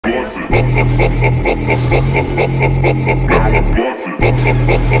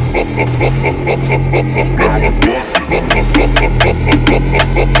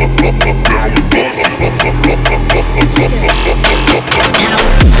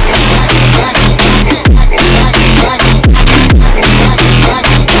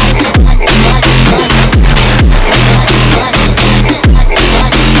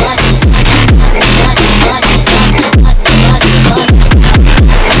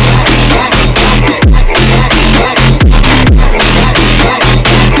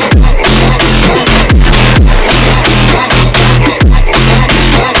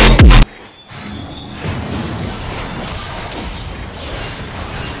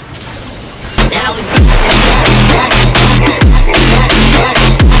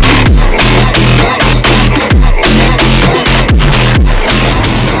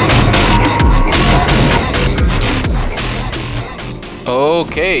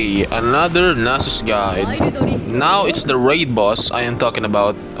Okay, another Nasus guide. Now it's the raid boss I am talking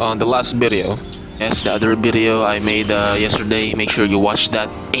about on the last video. Yes, the other video I made yesterday. Make sure you watch that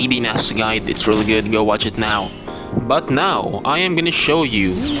 80 Nasus guide. It's really good. Go watch it now. But now I am gonna show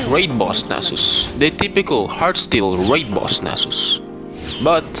you raid boss Nasus, the typical Heartsteel raid boss Nasus.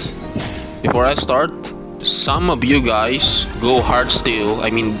 But before I start, some of you guys go Heartsteel. I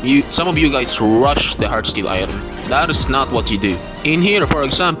mean, some of you guys rush the Heartsteel item. That is not what you do. In here, for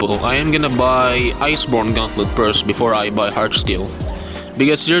example, I am gonna buy Iceborne Gauntlet first before I buy Heartsteel.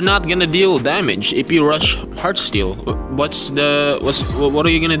 Because you're not gonna deal damage if you rush Heartsteel. What are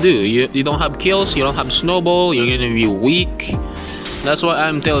you gonna do? You don't have kills, you don't have snowball, you're gonna be weak. That's why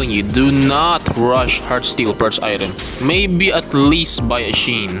I'm telling you, do not rush Heartsteel first item. Maybe at least buy a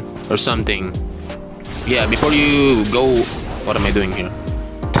Sheen or something. Yeah, before you go... What am I doing here?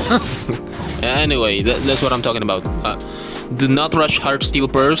 Anyway, that's what I'm talking about. Do not rush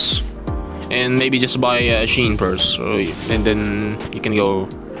Heartsteel first, and maybe just buy a Sheen first, and then you can go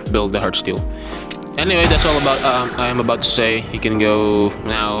build the Heartsteel. Anyway, that's all about I am about to say. You can go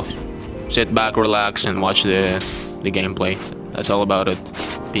now, sit back, relax, and watch the gameplay. That's all about it.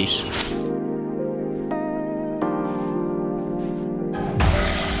 Peace.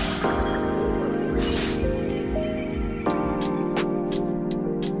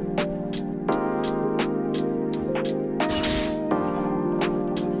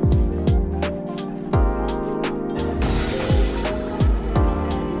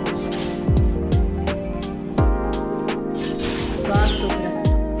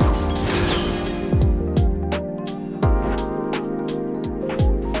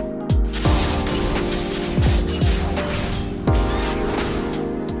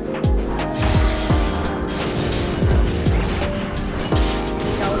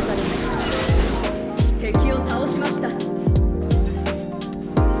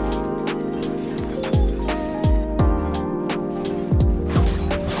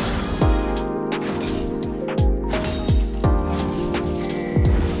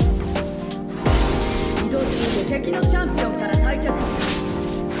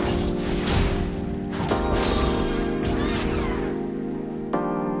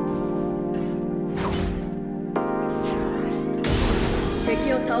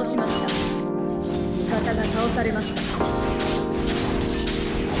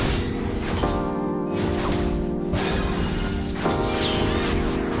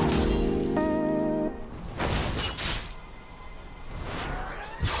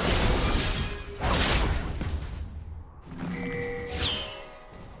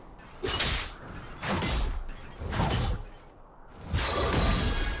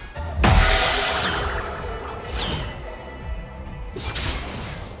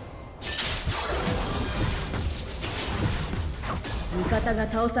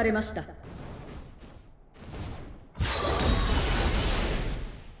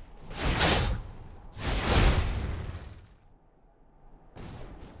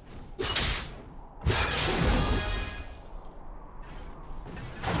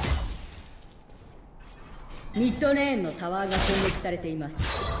ミッドレーンのタワーが攻撃されています。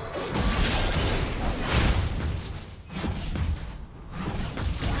倒され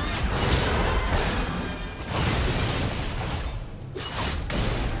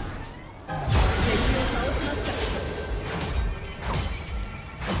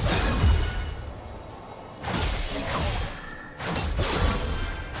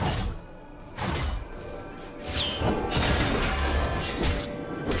した。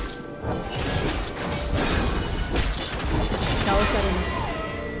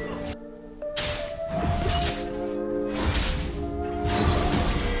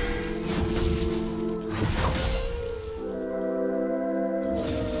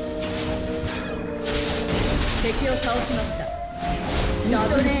敵を倒しました。ダ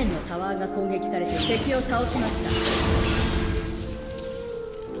ブルレーンのタワーが攻撃されて敵を倒しました。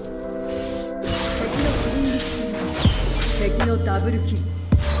敵のクリーンスキル、敵のダブルキル、敵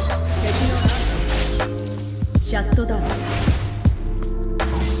のランシャットダウン。味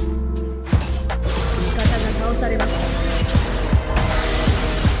方が倒されました。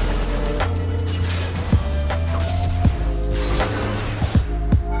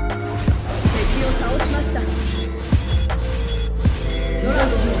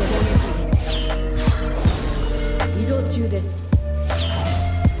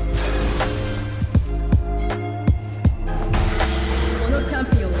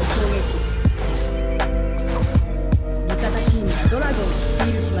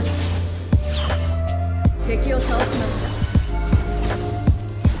敵を倒しました。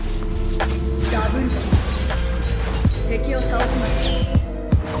ダブルキル。敵を倒しました。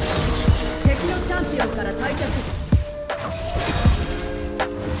敵のチャンピオンから退却。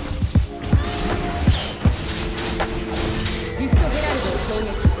ギフトヘラルドを攻撃。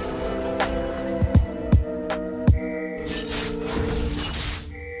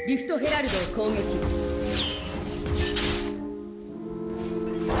ギフトヘラルドを攻撃。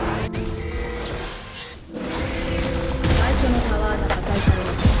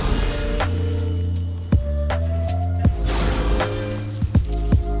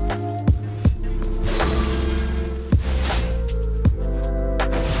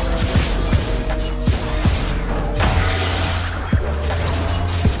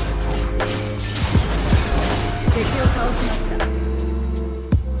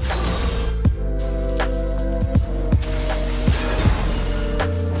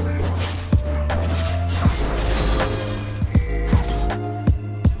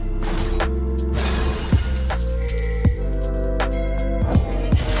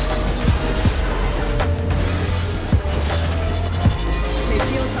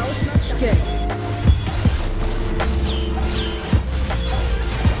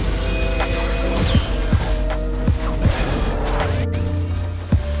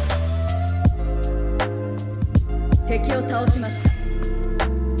敵を倒しました。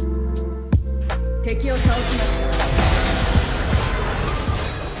敵を倒しました。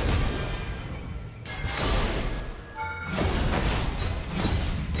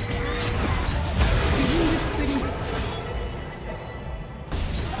キリングスプリント。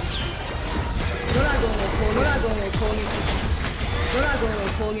ドラゴンを攻撃。ドラゴン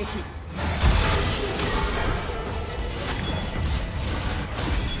を攻撃。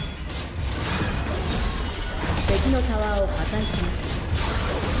敵のタワーを破壊しまし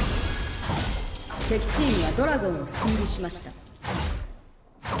た。敵チームはドラゴンをスティールしました。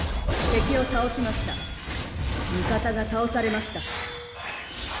敵を倒しました。味方が倒されました。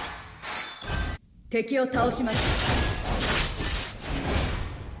敵を倒しまし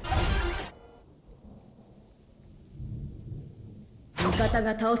た。味方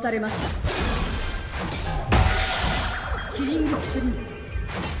が倒されました。キリングスプリン。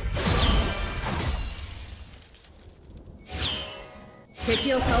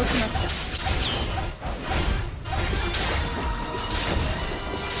敵を倒しました。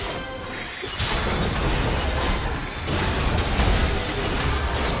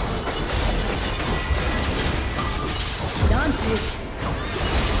ダンプ。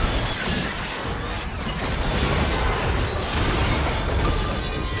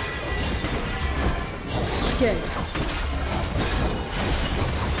危険。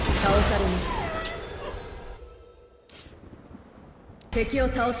倒されました。敵を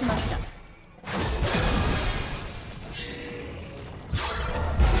倒しました。味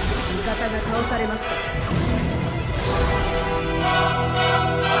方が倒されました。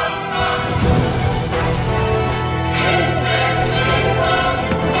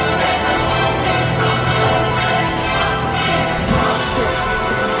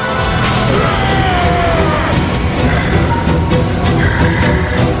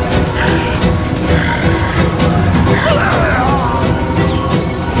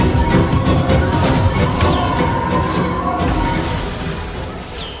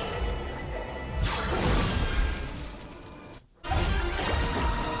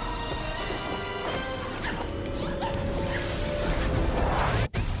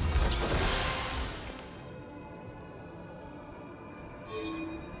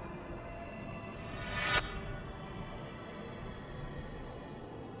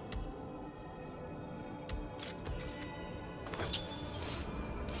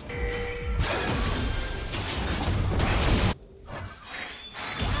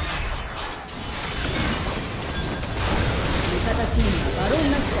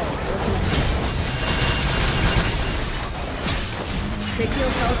敵を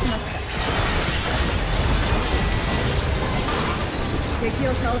倒しました。敵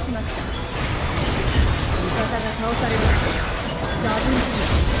を倒しました。味方が倒されました。ダブルキ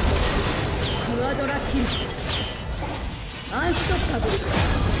ル。クワドラキル。アンストッパブル。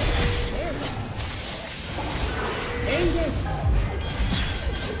エンゲージ。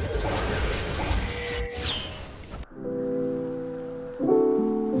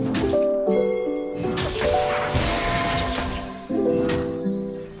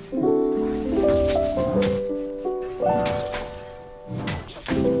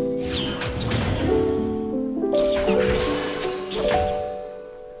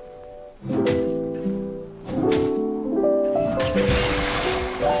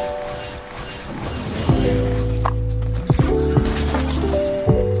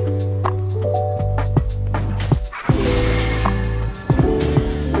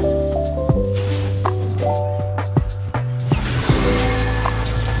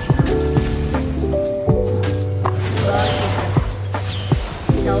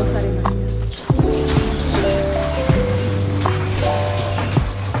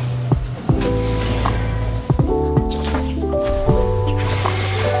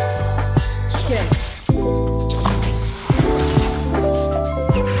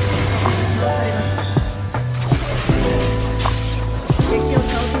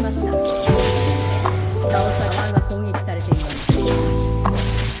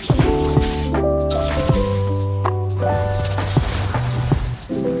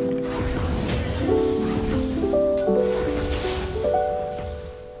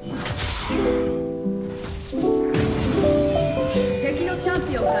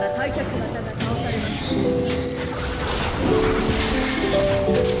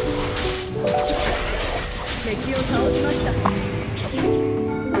敵を倒しました。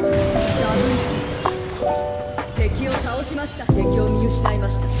敵を倒しました。敵を見失いま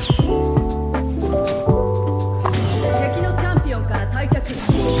した。敵のチャンピオンから退却。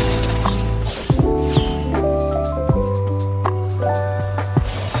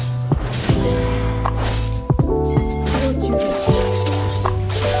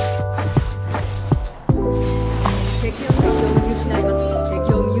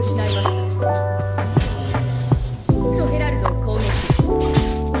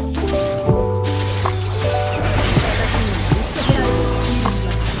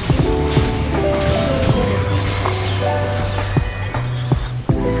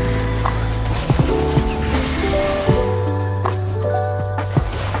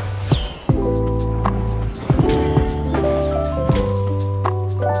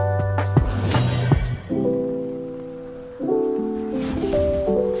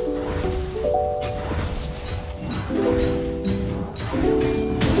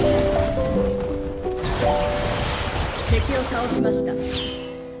敵を倒しました。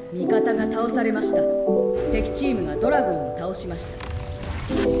味方が倒されました。敵チームがドラゴンを倒しました。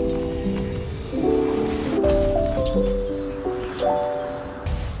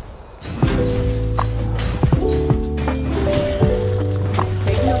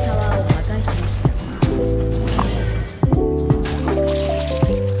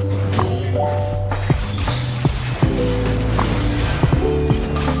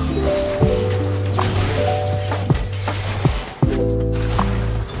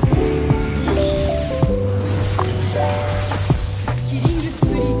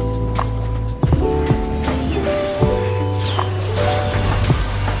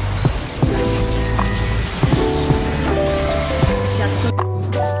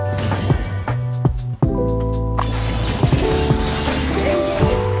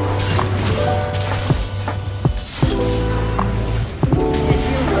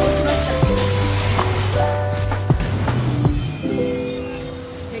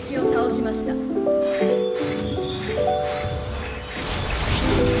倒しました。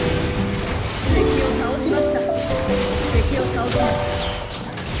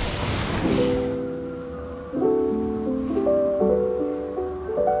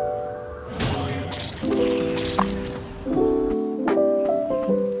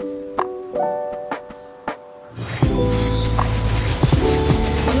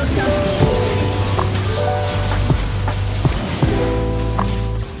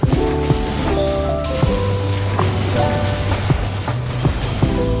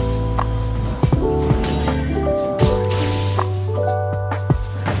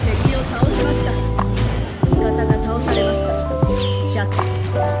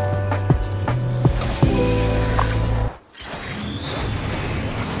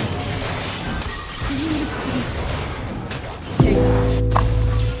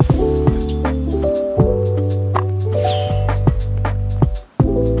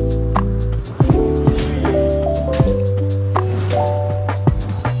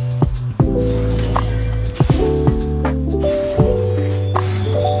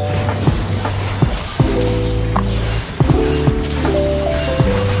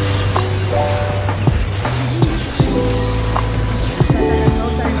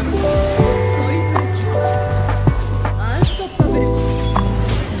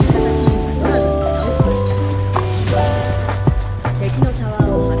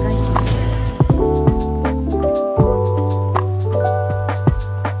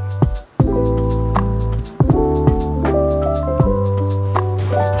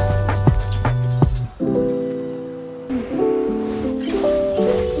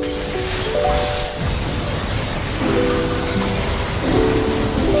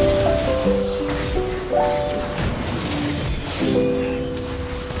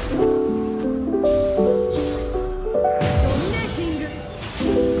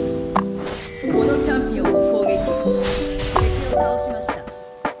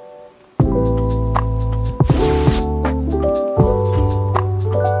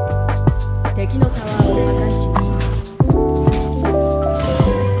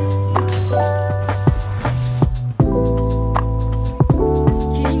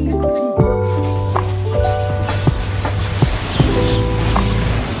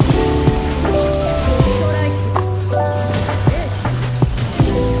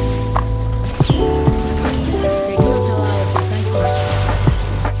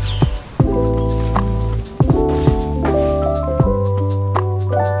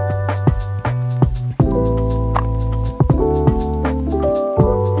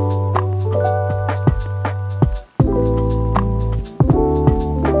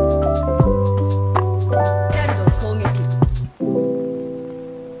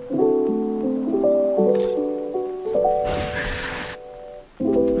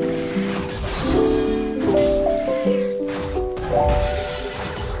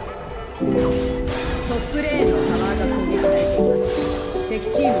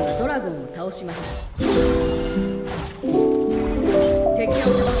倒しました。敵を倒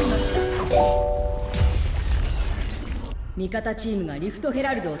しました。味方チームがリフトヘ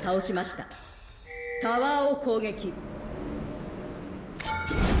ラルドを倒しました。タワーを攻撃。ミ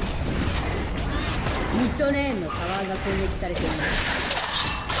ッドレーンのタワーが攻撃されています。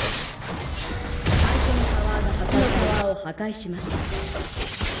相手のタワーがタワーを破壊しました。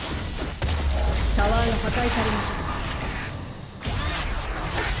タワーが破壊されました。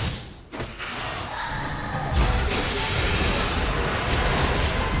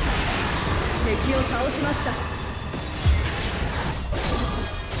敵を倒しました。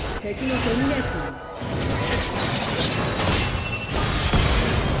敵のドミネーション。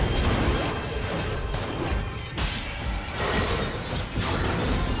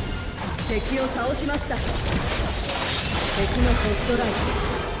敵を倒しました。敵のコストライト。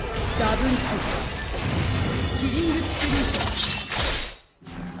ダブルキル。キリングスプリント。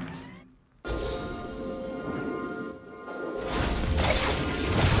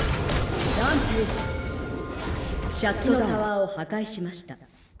ランページ。シャットダウン。敵のタワーを破壊しました。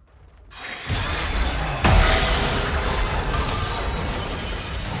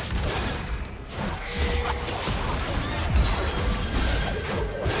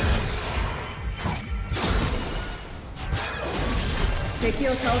敵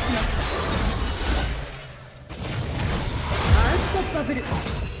を倒しました。アンストッパブル。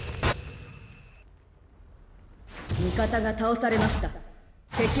味方が倒されました。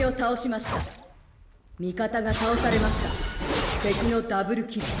敵を倒しました。味方が倒されました。敵のダブル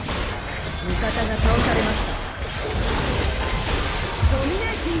キル。味方が倒されました。ドミネ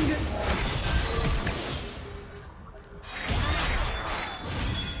ーティング。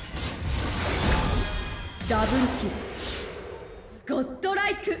ダブルキル。ゴッドラ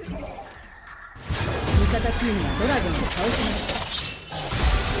イク。味方チームがドラゴンを倒しました。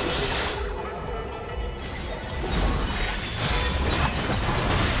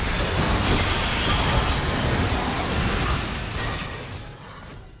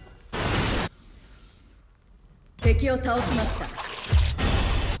敵を倒しました。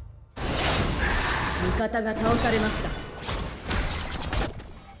味方が倒されました。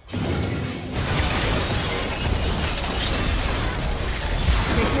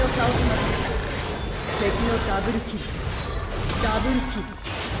敵を倒しました。敵のダブルキル。ダブルキル。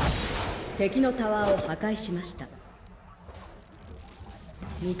敵のタワーを破壊しました。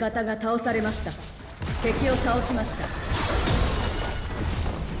味方が倒されました。敵を倒しました。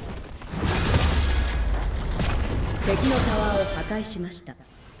敵のタワーを破壊しました。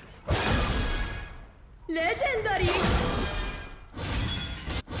レジェンダリー。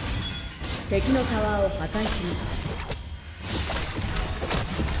敵のタワーを破壊しました。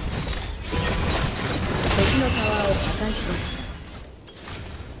敵のタワーを破壊しました。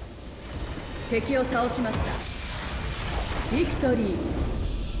敵を倒しました。ビクトリー。